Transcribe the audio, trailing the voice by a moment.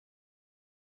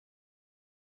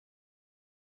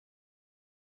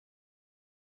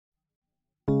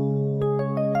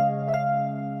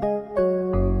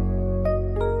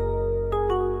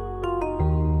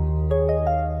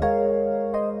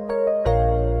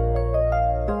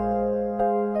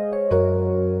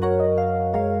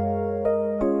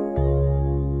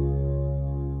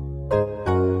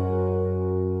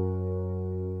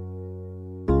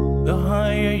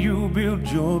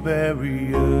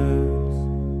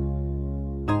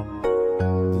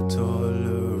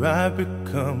I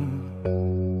become.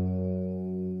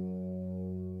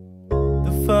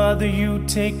 The farther you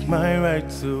take my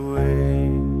rights away,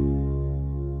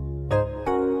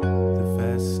 the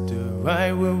faster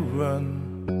I will run.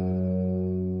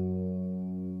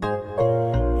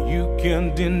 You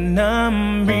can deny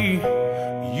me,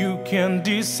 you can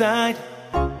decide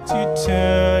to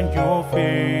turn your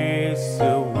face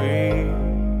away.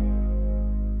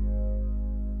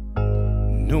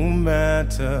 No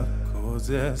matter, 'cause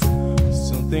there's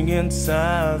something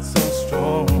inside so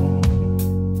strong.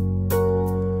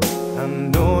 I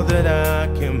know that I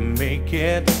can make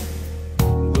it,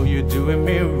 though you're doing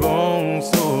me wrong,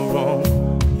 so wrong.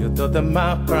 You thought that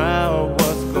my pride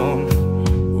was gone.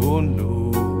 Oh no,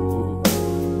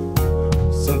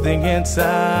 something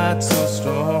inside so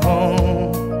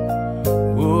strong.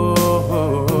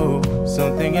 Whoa,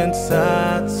 something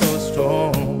inside so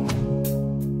strong.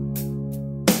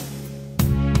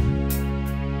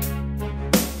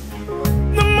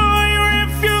 The more you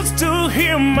refuse to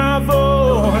hear my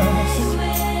voice,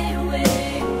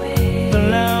 the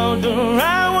louder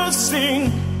I will sing.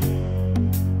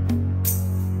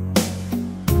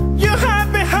 You hide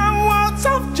behind walls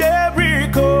of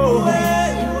Jericho,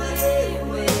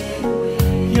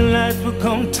 your life will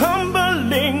come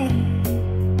tumbling.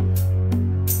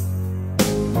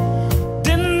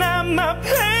 Deny my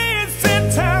place in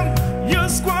time, you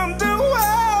squander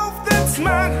wealth that's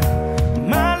mine.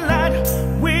 My light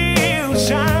will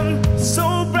shine so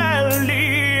brightly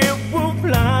it will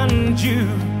blind you,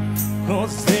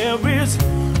 'cause there is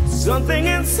something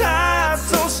inside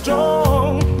so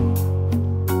strong.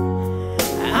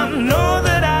 I know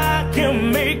that I can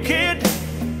make it,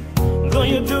 though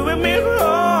you're doing me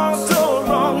wrong, so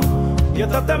wrong. You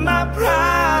thought that my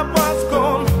pride was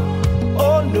gone.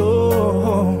 Oh no,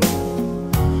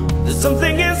 there's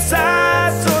something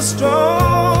inside so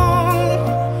strong.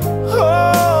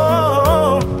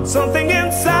 Oh, something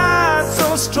inside so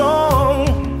strong.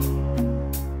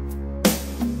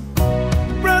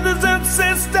 Brothers and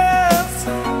sisters,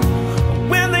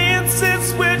 when they insist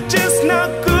we're just not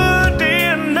good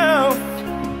enough,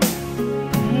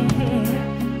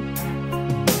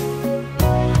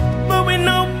 but we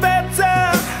know better.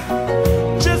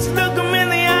 Just look them in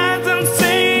the eyes and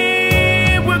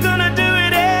say, we're gonna do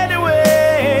it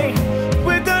anyway.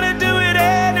 We're gonna do it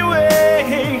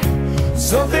anyway.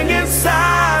 Something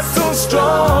inside so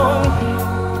strong.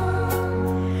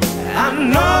 I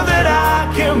know that I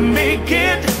can make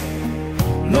it,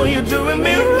 though you're doing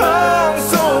me wrong,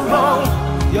 so wrong.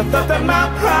 You thought that my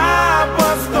pride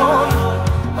was gone.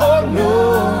 Oh no,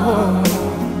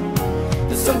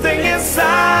 there's something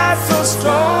inside so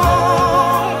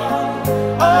strong.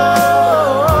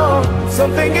 Oh,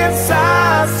 something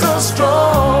inside so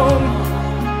strong.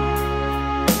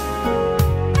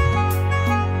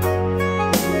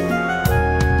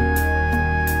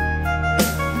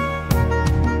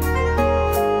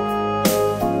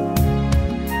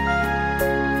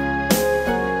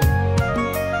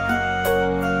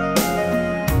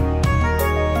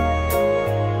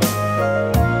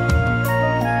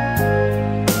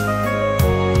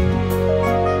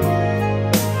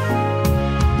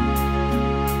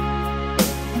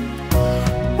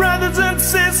 Brothers and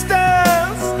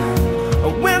sisters,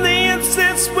 when they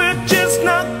insist we're just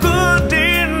not good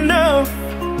enough,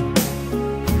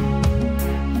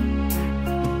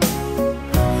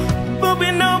 but we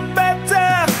know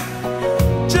better.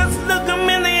 Just look them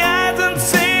in the eyes and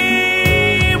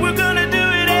say, we're gonna do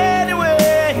it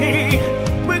anyway.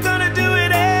 We're gonna do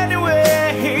it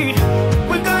anyway.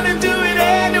 We're gonna do it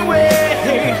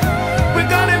anyway.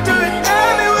 We're gonna do it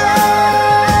anyway.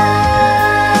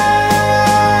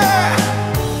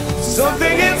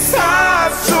 Something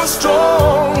inside so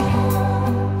strong.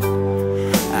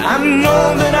 I know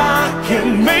that I can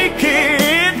make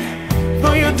it,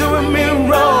 though you're doing me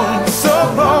wrong, so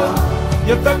wrong.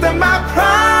 You thought that my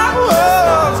pride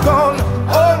was gone.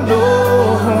 Oh no,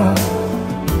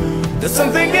 there's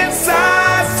something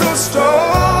inside so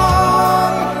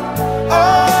strong.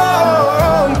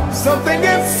 Oh, something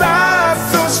inside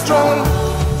so strong.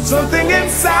 Something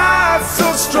inside so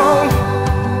strong.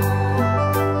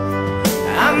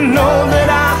 I know that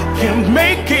I can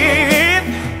make it,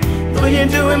 though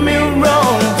you're doing me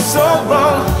wrong, so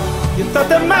wrong. You thought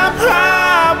that my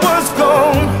pride was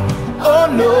gone. Oh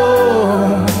no,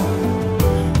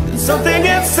 there's something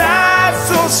inside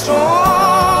so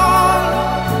strong.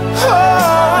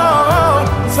 Oh,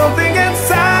 something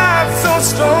inside so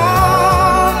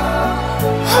strong.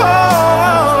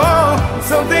 Oh,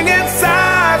 something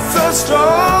inside so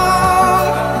strong.